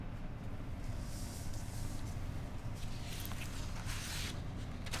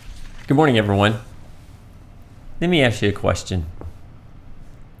Good morning, everyone. Let me ask you a question.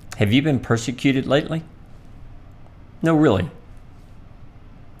 Have you been persecuted lately? No, really.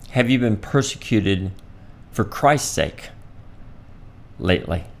 Have you been persecuted for Christ's sake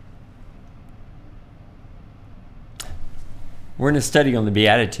lately? We're in a study on the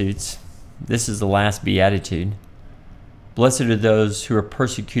Beatitudes. This is the last Beatitude. Blessed are those who are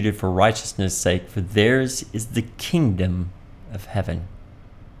persecuted for righteousness' sake, for theirs is the kingdom of heaven.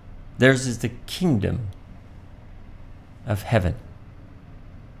 Theirs is the kingdom of heaven.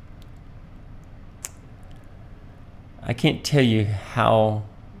 I can't tell you how,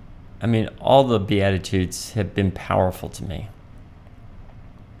 all the Beatitudes have been powerful to me.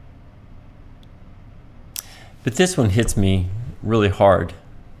 But this one hits me really hard.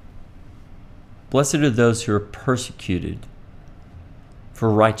 Blessed are those who are persecuted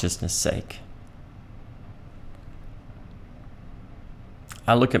for righteousness' sake.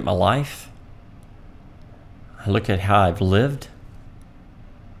 I look at my life. I look at how I've lived.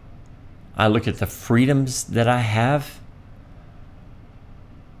 I look at the freedoms that I have.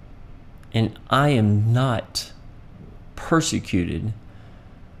 And I am not persecuted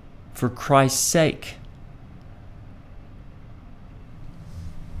for Christ's sake.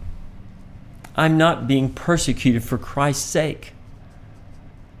 I'm not being persecuted for Christ's sake.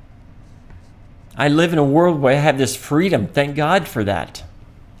 I live in a world where I have this freedom. Thank God for that.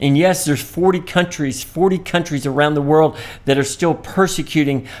 And yes, there's 40 countries around the world that are still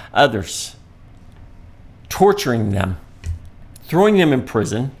persecuting others, torturing them, throwing them in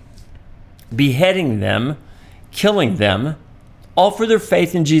prison, beheading them, killing them, all for their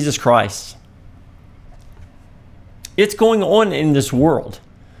faith in Jesus Christ. It's going on in this world.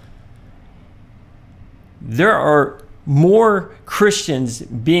 There are more Christians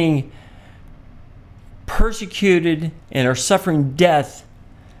being persecuted and are suffering death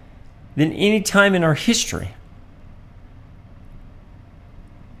than any time in our history.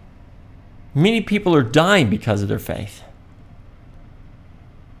 Many people are dying because of their faith.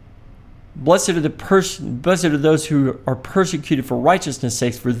 Blessed are those who are persecuted for righteousness'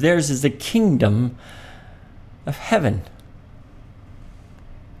 sake, for theirs is the kingdom of heaven.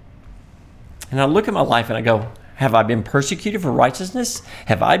 And I look at my life and I go, have I been persecuted for righteousness?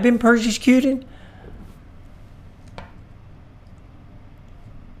 Have I been persecuted?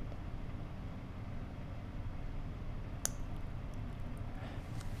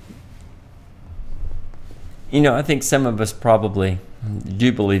 I think some of us probably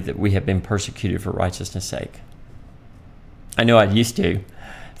do believe that we have been persecuted for righteousness' sake. I know I used to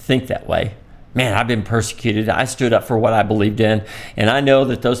think that way. Man, I've been persecuted. I stood up for what I believed in. And I know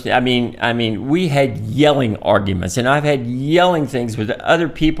that we had yelling arguments, and I've had yelling things with other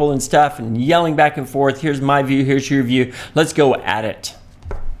people and stuff, and yelling back and forth. Here's my view, here's your view. Let's go at it.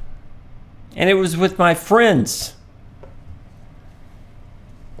 And it was with my friends.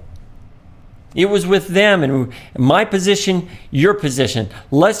 It was with them, and my position, your position.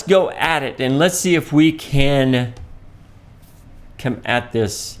 Let's go at it, and let's see if we can come at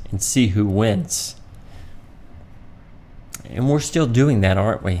this and see who wins. And we're still doing that,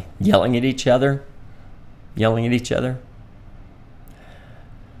 aren't we? Yelling at each other.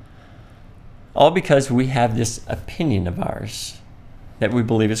 All because we have this opinion of ours that we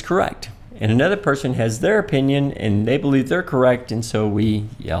believe is correct. And another person has their opinion, and they believe they're correct, and so we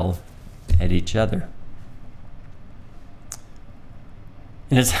yell at each other.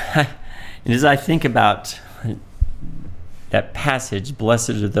 And as I think about that passage, blessed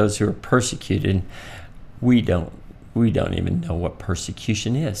are those who are persecuted, we don't even know what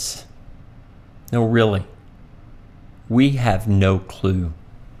persecution is. No, really. We have no clue.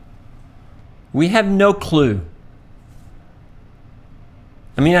 We have no clue.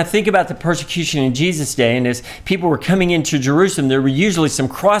 I think about the persecution in Jesus' day, and as people were coming into Jerusalem, there were usually some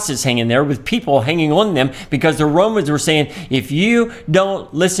crosses hanging there with people hanging on them because the Romans were saying, if you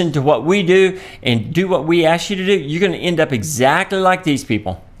don't listen to what we do and do what we ask you to do, you're going to end up exactly like these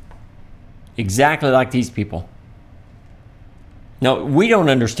people. Exactly like these people. Now, we don't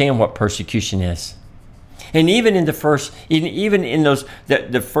understand what persecution is. And even in the first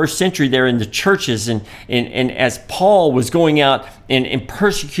century there in the churches, and as Paul was going out and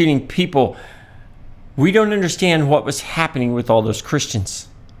persecuting people, we don't understand what was happening with all those Christians.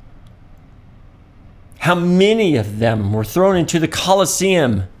 How many of them were thrown into the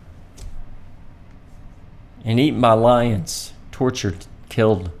Colosseum and eaten by lions, tortured,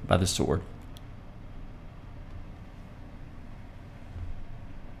 killed by the sword.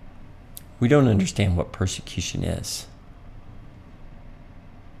 We don't understand what persecution is.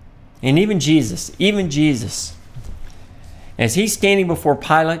 And even Jesus. As he's standing before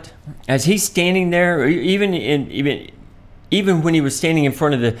Pilate, as he's standing there, even when he was standing in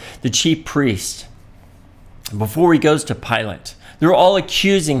front of the chief priest, before he goes to Pilate, they're all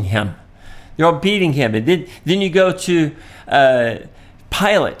accusing him. They're all beating him. And then you go to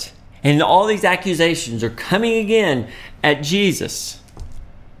Pilate, and all these accusations are coming again at Jesus.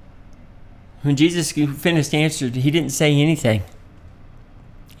 When Jesus finished answered, he didn't say anything.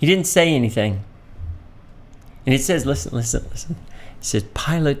 He didn't say anything. And it says, listen. It says,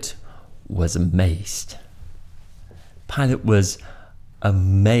 Pilate was amazed. Pilate was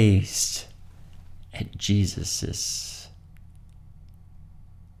amazed at Jesus'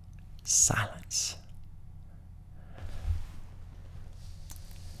 silence.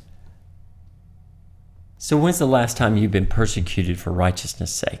 So when's the last time you've been persecuted for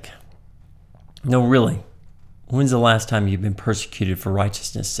righteousness' sake? No, really. When's the last time you've been persecuted for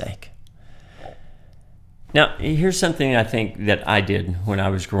righteousness' sake? Now, here's something I think that I did when I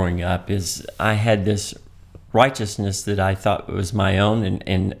was growing up is I had this righteousness that I thought was my own,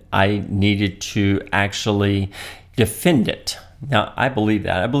 and I needed to actually defend it. Now, I believe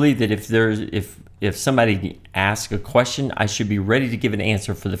that. I believe that if somebody asks a question, I should be ready to give an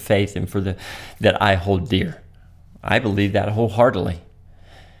answer for the faith and for that I hold dear. I believe that wholeheartedly.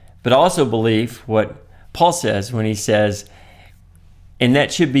 But I also believe what Paul says when he says, and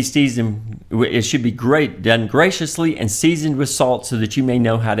that should be seasoned, it should be done graciously and seasoned with salt so that you may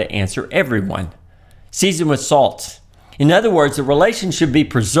know how to answer everyone. Seasoned with salt. In other words, the relation should be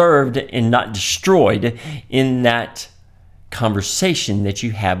preserved and not destroyed in that conversation that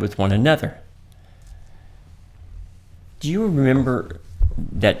you have with one another. Do you remember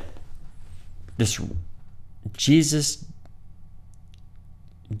that this Jesus,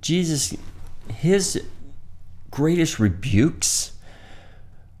 his greatest rebukes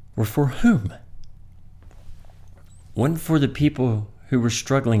were for whom? One for the people who were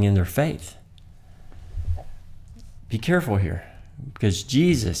struggling in their faith. Be careful here, because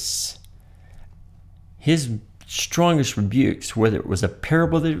Jesus, his strongest rebukes, whether it was a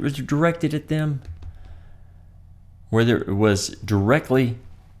parable that was directed at them, whether it was directly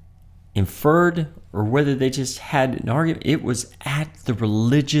inferred, or whether they just had an argument, it was at the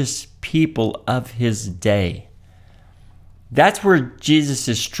religious people of his day. That's where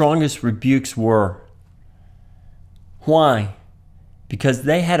Jesus' strongest rebukes were. Why? Because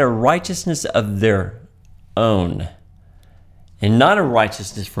they had a righteousness of their own. And not a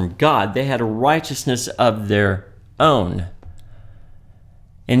righteousness from God. They had a righteousness of their own.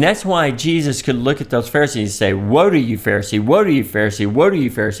 And that's why Jesus could look at those Pharisees and say, woe to you, Pharisee, woe to you, Pharisee, woe to you,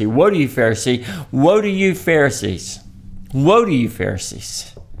 Pharisee, woe to you, Pharisee, woe to you, Pharisees, woe to you,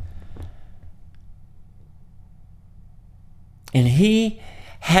 Pharisees. And he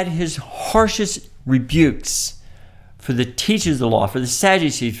had his harshest rebukes for the teachers of the law, for the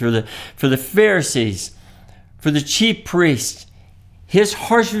Sadducees, for the Pharisees, for the chief priests. His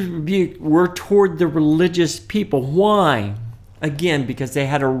harshest rebuke were toward the religious people. Why? Again, because they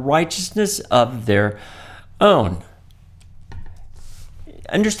had a righteousness of their own.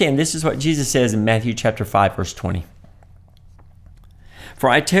 Understand, this is what Jesus says in Matthew chapter 5, verse 20. For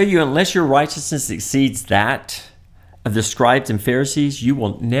I tell you, unless your righteousness exceeds that of the scribes and Pharisees, you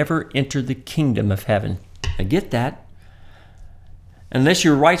will never enter the kingdom of heaven. I get that. Unless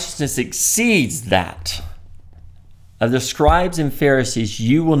your righteousness exceeds that of the scribes and Pharisees,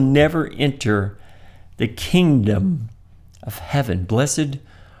 you will never enter the kingdom of heaven. Blessed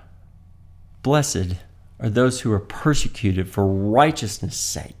are those who are persecuted for righteousness'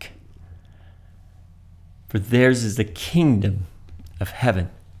 sake, for theirs is the kingdom of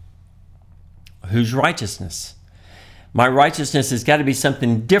heaven. Whose righteousness? My righteousness has got to be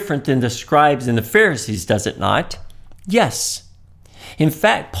something different than the scribes and the Pharisees, does it not? Yes. In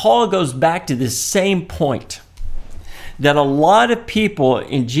fact, Paul goes back to this same point, that a lot of people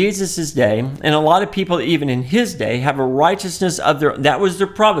in Jesus' day, and a lot of people even in his day, have a righteousness of their own. That was their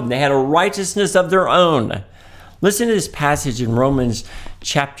problem. They had a righteousness of their own. Listen to this passage in Romans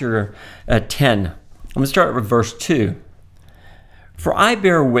chapter 10. I'm going to start with verse 2. For I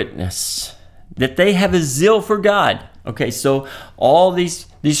bear witness that they have a zeal for God. Okay, so all these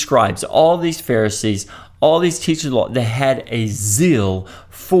scribes, all these Pharisees, all these teachers of the law, they had a zeal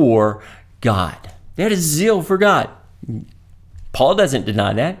for God. They had a zeal for God. Paul doesn't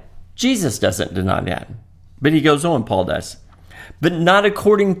deny that. Jesus doesn't deny that. But he goes on, Paul does. But not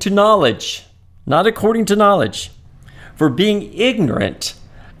according to knowledge. Not according to knowledge. For being ignorant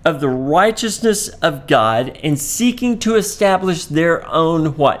of the righteousness of God and seeking to establish their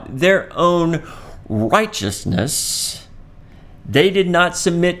own what? Their own righteousness. They did not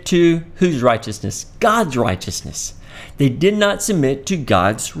submit to whose righteousness? God's righteousness. They did not submit to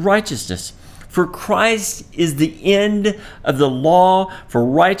God's righteousness. For Christ is the end of the law for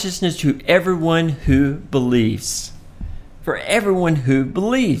righteousness to everyone who believes. For everyone who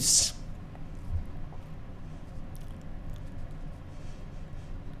believes.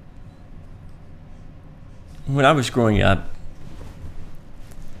 When I was growing up,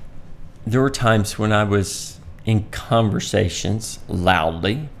 there were times when I was in conversations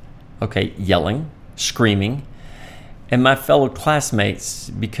loudly, yelling, screaming, and my fellow classmates,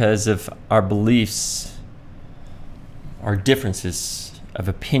 because of our beliefs, our differences of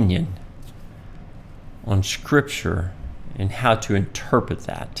opinion on Scripture and how to interpret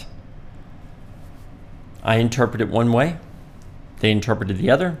that. I interpret it one way, they interpreted the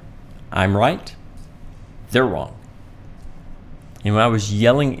other. I'm right, they're wrong. And when I was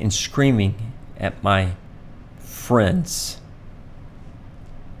yelling and screaming at my friends,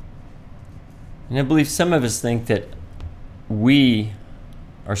 and I believe some of us think that we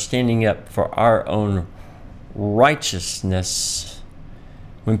are standing up for our own righteousness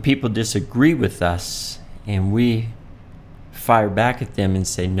when people disagree with us and we fire back at them and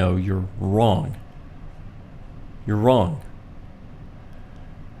say, no, you're wrong. You're wrong.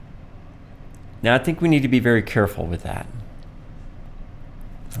 Now, I think we need to be very careful with that.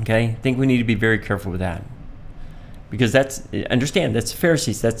 Okay? I think we need to be very careful with that. Because that's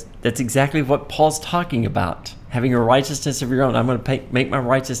Pharisees. That's exactly what Paul's talking about. Having a righteousness of your own. I'm going to make my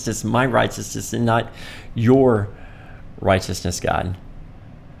righteousness my righteousness and not your righteousness, God.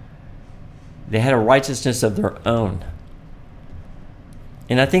 They had a righteousness of their own.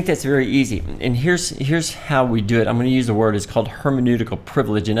 And I think that's very easy. And here's how we do it. I'm going to use a word. It's called hermeneutical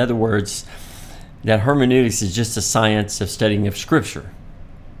privilege. In other words, that hermeneutics is just a science of studying of Scripture.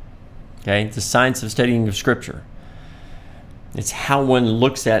 Okay? It's a science of studying of Scripture. It's how one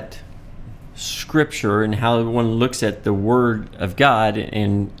looks at Scripture and how one looks at the Word of God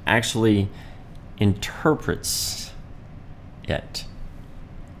and actually interprets it.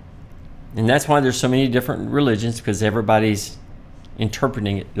 And that's why there's so many different religions, because everybody's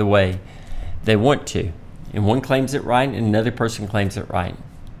interpreting it the way they want to. And one claims it right and another person claims it right.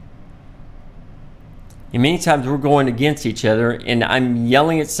 And many times we're going against each other, and I'm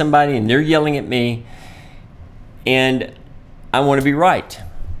yelling at somebody and they're yelling at me, and I want to be right.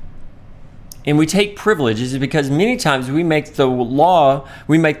 And we take privileges because many times we make the law,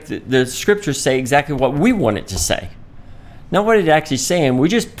 we make the Scripture say exactly what we want it to say. Not what it's actually saying. We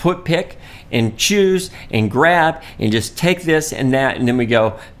just pick and choose and grab and just take this and that, and then we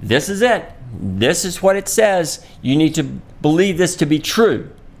go, this is it. This is what it says. You need to believe this to be true.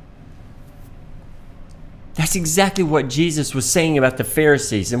 That's exactly what Jesus was saying about the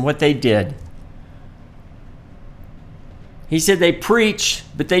Pharisees and what they did. He said they preach,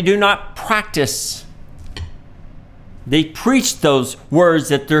 but they do not practice. They preach those words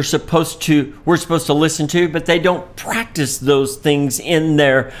that we're supposed to listen to, but they don't practice those things in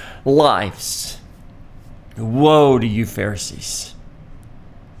their lives. Woe to you, Pharisees.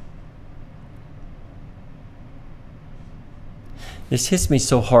 This hits me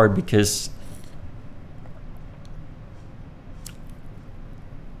so hard because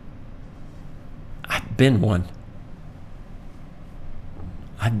I've been one.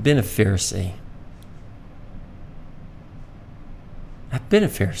 I've been a Pharisee. I've been a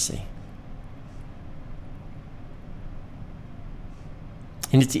Pharisee.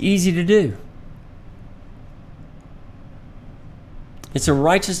 And it's easy to do. It's a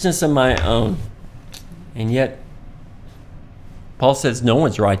righteousness of my own. And yet, Paul says no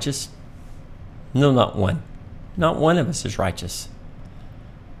one's righteous. No, not one. Not one of us is righteous.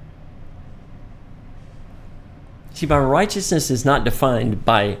 See, my righteousness is not defined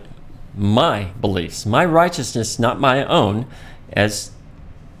by my beliefs. My righteousness, not my own, as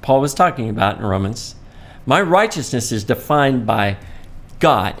Paul was talking about in Romans. My righteousness is defined by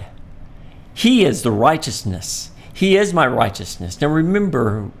God. He is the righteousness. He is my righteousness. Now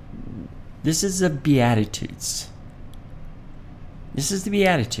remember, this is the Beatitudes. This is the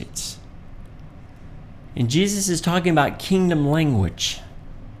Beatitudes. And Jesus is talking about kingdom language.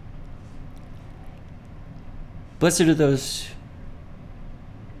 Blessed are those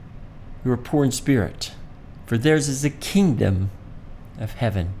who are poor in spirit, for theirs is the kingdom of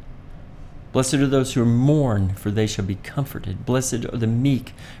heaven. Blessed are those who mourn, for they shall be comforted. Blessed are the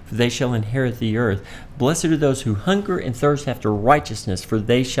meek, for they shall inherit the earth. Blessed are those who hunger and thirst after righteousness, for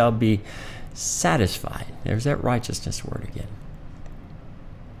they shall be satisfied. There's that righteousness word again.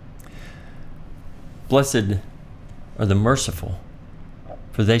 Blessed are the merciful,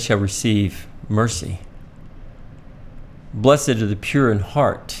 for they shall receive mercy. Blessed are the pure in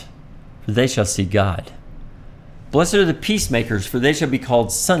heart, for they shall see God. Blessed are the peacemakers, for they shall be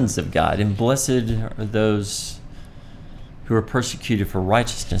called sons of God. And blessed are those who are persecuted for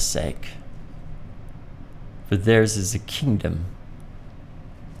righteousness' sake, for theirs is the kingdom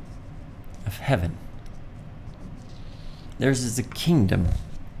of heaven. Theirs is the kingdom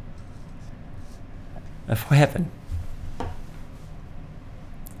of heaven.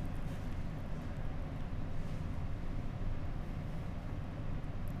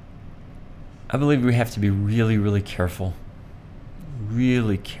 I believe we have to be really, really careful.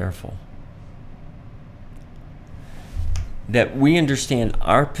 Really careful. That we understand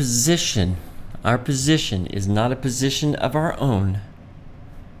our position. Our position is not a position of our own.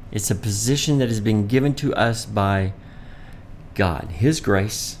 It's a position that has been given to us by God. His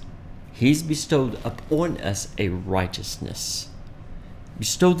grace. He's bestowed upon us a righteousness.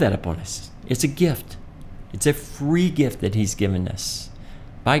 Bestowed that upon us. It's a gift. It's a free gift that He's given us.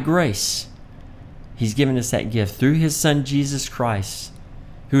 By grace. He's given us that gift through His Son, Jesus Christ,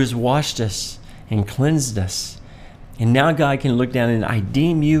 who has washed us and cleansed us. And now God can look down and I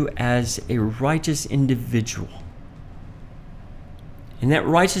deem you as a righteous individual. And that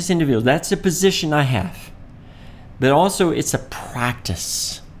righteous individual, that's a position I have. But also it's a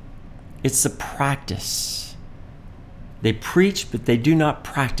practice. It's a practice. They preach, but they do not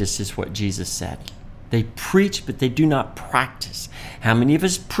practice, is what Jesus said. They preach, but they do not practice. How many of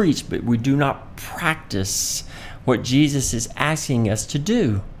us preach, but we do not practice what Jesus is asking us to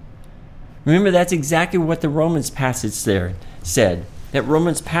do? Remember, that's exactly what the Romans passage there said. That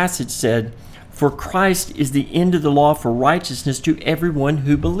Romans passage said, for Christ is the end of the law for righteousness to everyone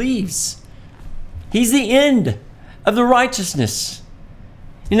who believes. He's the end of the righteousness.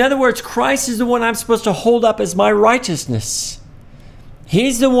 In other words, Christ is the one I'm supposed to hold up as my righteousness.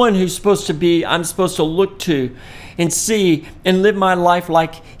 He's the one who's supposed to be, I'm supposed to look to and see and live my life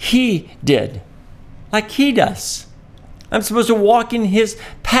like He did, like He does. I'm supposed to walk in His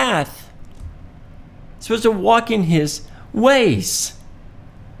path. I'm supposed to walk in His ways.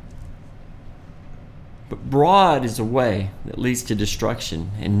 But broad is the way that leads to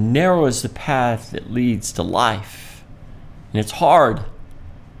destruction, and narrow is the path that leads to life. And it's hard,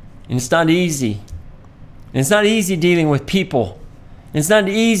 and it's not easy. And it's not easy dealing with people. It's not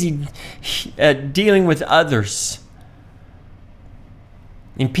easy dealing with others.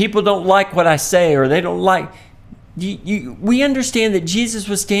 And people don't like what I say, or they don't like... We understand that Jesus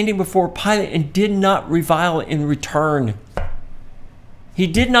was standing before Pilate and did not revile in return. He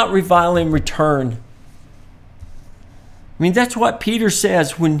did not revile in return. I mean, that's what Peter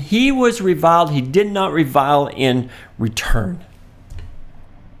says. When he was reviled, he did not revile in return.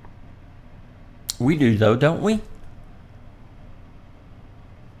 We do, though, don't we?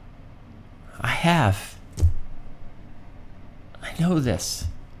 I have. I know this.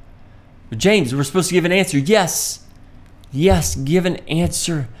 But James, we're supposed to give an answer. Yes. Yes, give an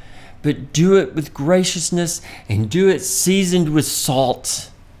answer. But do it with graciousness and do it seasoned with salt,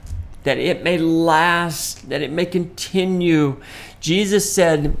 that it may last, that it may continue. Jesus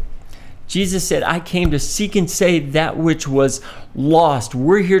said, I came to seek and save that which was lost.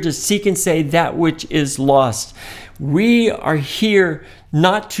 We're here to seek and save that which is lost. We are here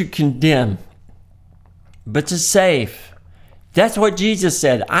not to condemn, but to save. That's what Jesus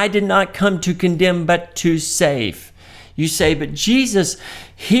said. I did not come to condemn, but to save. You say, but Jesus,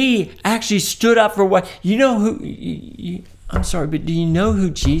 He actually stood up for what? You know who... I'm sorry, but do you know who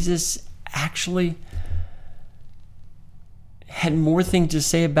Jesus actually had more things to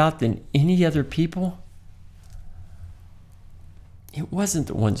say about than any other people? It wasn't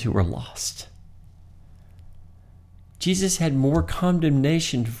the ones who were lost. Jesus had more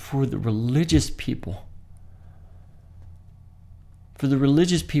condemnation for the religious people. For the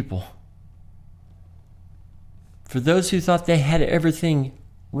religious people. For those who thought they had everything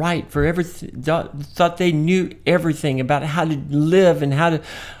right, for everything, thought they knew everything about how to live and how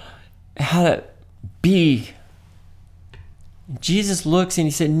to be. Jesus looks and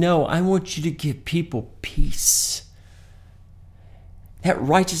He said, no, I want you to give people peace. That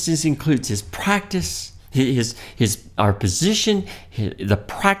righteousness includes His practice, our position, the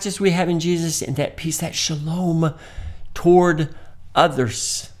practice we have in Jesus, and that peace, that shalom toward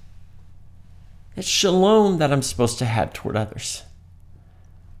others. That shalom that I'm supposed to have toward others.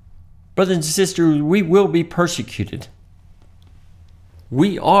 Brothers and sisters, we will be persecuted.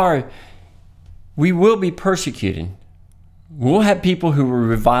 We will be persecuted. We'll have people who will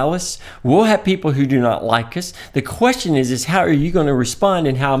revile us. We'll have people who do not like us. The question is how are you going to respond,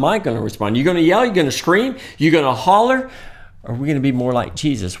 and how am I going to respond? You're going to yell? You're going to scream? You're going to holler? Or are we going to be more like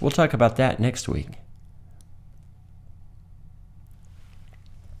Jesus? We'll talk about that next week.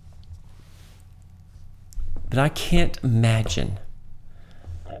 But I can't imagine.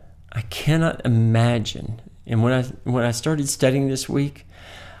 I cannot imagine. And when I started studying this week,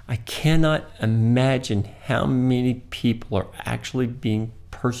 I cannot imagine how many people are actually being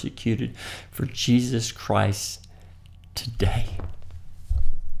persecuted for Jesus Christ today.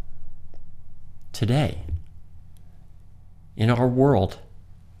 Today, in our world,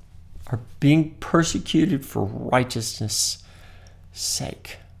 are being persecuted for righteousness'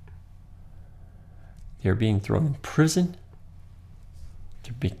 sake. They're being thrown in prison.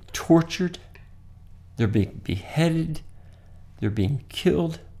 They're being tortured. They're being beheaded. They're being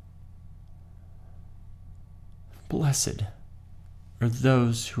killed. Blessed are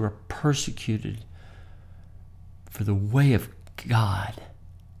those who are persecuted for the way of God,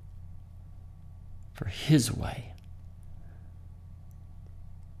 for His way.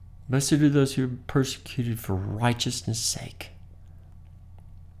 Blessed are those who are persecuted for righteousness' sake,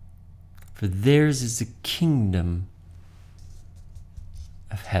 for theirs is the kingdom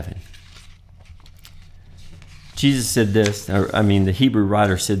of heaven. Jesus said this, the Hebrew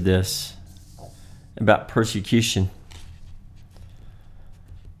writer said this about persecution.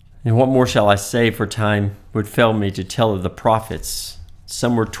 And what more shall I say, for time would fail me to tell of the prophets.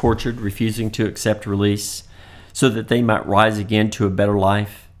 Some were tortured, refusing to accept release, so that they might rise again to a better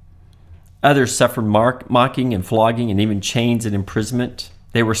life. Others suffered mocking and flogging and even chains and imprisonment.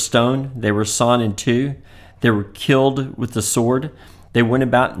 They were stoned, they were sawn in two, they were killed with the sword. They went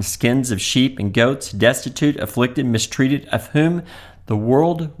about in skins of sheep and goats, destitute, afflicted, mistreated, of whom the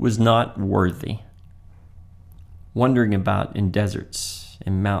world was not worthy, wandering about in deserts,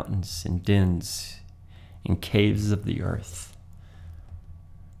 in mountains, in dens, in caves of the earth.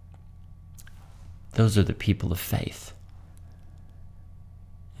 Those are the people of faith.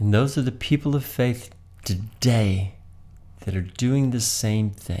 And those are the people of faith today that are doing the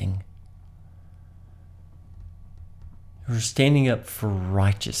same thing. Who are standing up for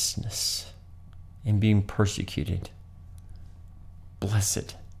righteousness and being persecuted.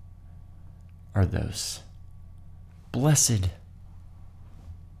 Blessed are those. Blessed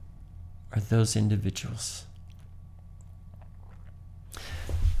are those individuals.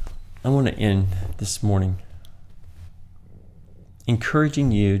 I want to end this morning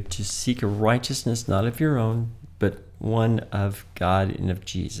encouraging you to seek a righteousness not of your own, but one of God and of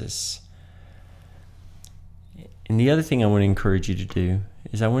Jesus. And the other thing I want to encourage you to do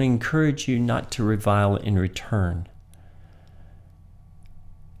is I want to encourage you not to revile in return.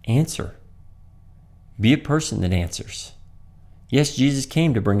 Answer. Be a person that answers. Yes, Jesus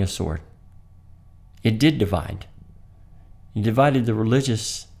came to bring a sword. It did divide. He divided the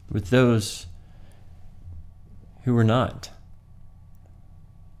religious with those who were not.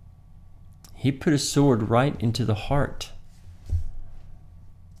 He put a sword right into the heart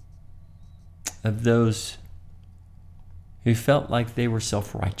of those who felt like they were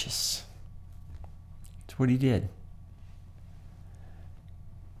self-righteous. That's what he did.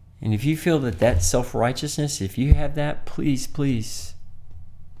 And if you feel that self-righteousness, if you have that, please,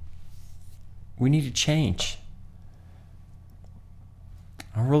 we need to change.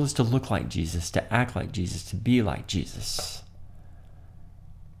 Our role is to look like Jesus, to act like Jesus, to be like Jesus.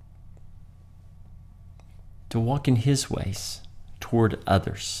 To walk in His ways toward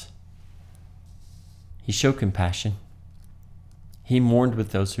others. He showed compassion. He mourned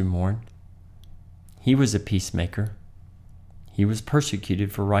with those who mourned. He was a peacemaker. He was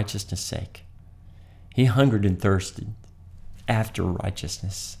persecuted for righteousness' sake. He hungered and thirsted after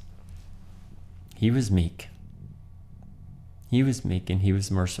righteousness. He was meek. He was meek and he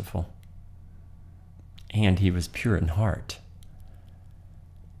was merciful. And he was pure in heart.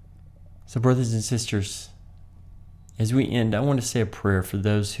 So, brothers and sisters, as we end, I want to say a prayer for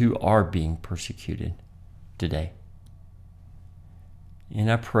those who are being persecuted today. And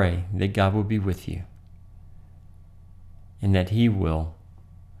I pray that God will be with you and that He will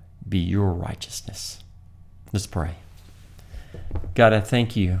be your righteousness. Let's pray. God, I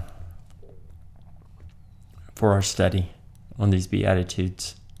thank you for our study on these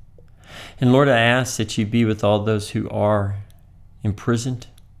Beatitudes. And Lord, I ask that you be with all those who are imprisoned,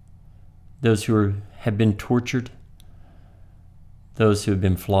 those who have been tortured, those who have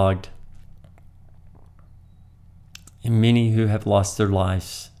been flogged, and many who have lost their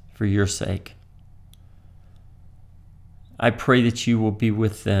lives for your sake. I pray that you will be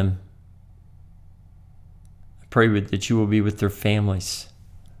with them. I pray that you will be with their families.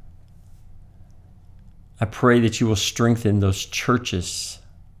 I pray that you will strengthen those churches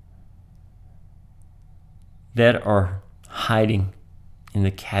that are hiding in the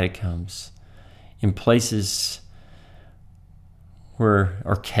catacombs, in places where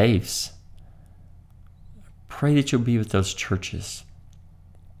are caves. pray that you'll be with those churches.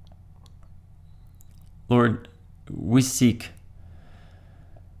 Lord, we seek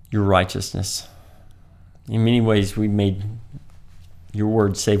your righteousness. In many ways, we made your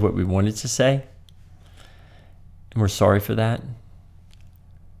word say what we wanted to say, and we're sorry for that.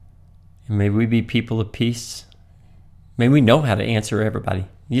 And may we be people of peace. May we know how to answer everybody.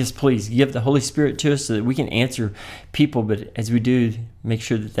 Yes, please give the Holy Spirit to us so that we can answer people, but as we do, make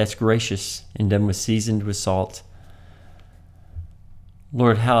sure that that's gracious and done seasoned with salt.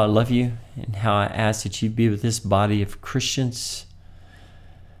 Lord, how I love you and how I ask that you be with this body of Christians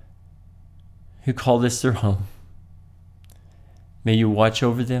who call this their home. May you watch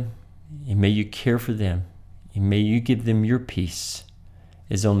over them, and may you care for them, and may you give them your peace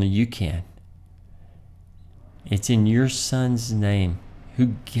as only you can. It's in your Son's name,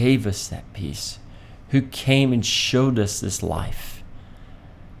 who gave us that peace, who came and showed us this life.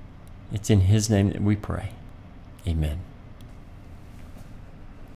 It's in his name that we pray. Amen.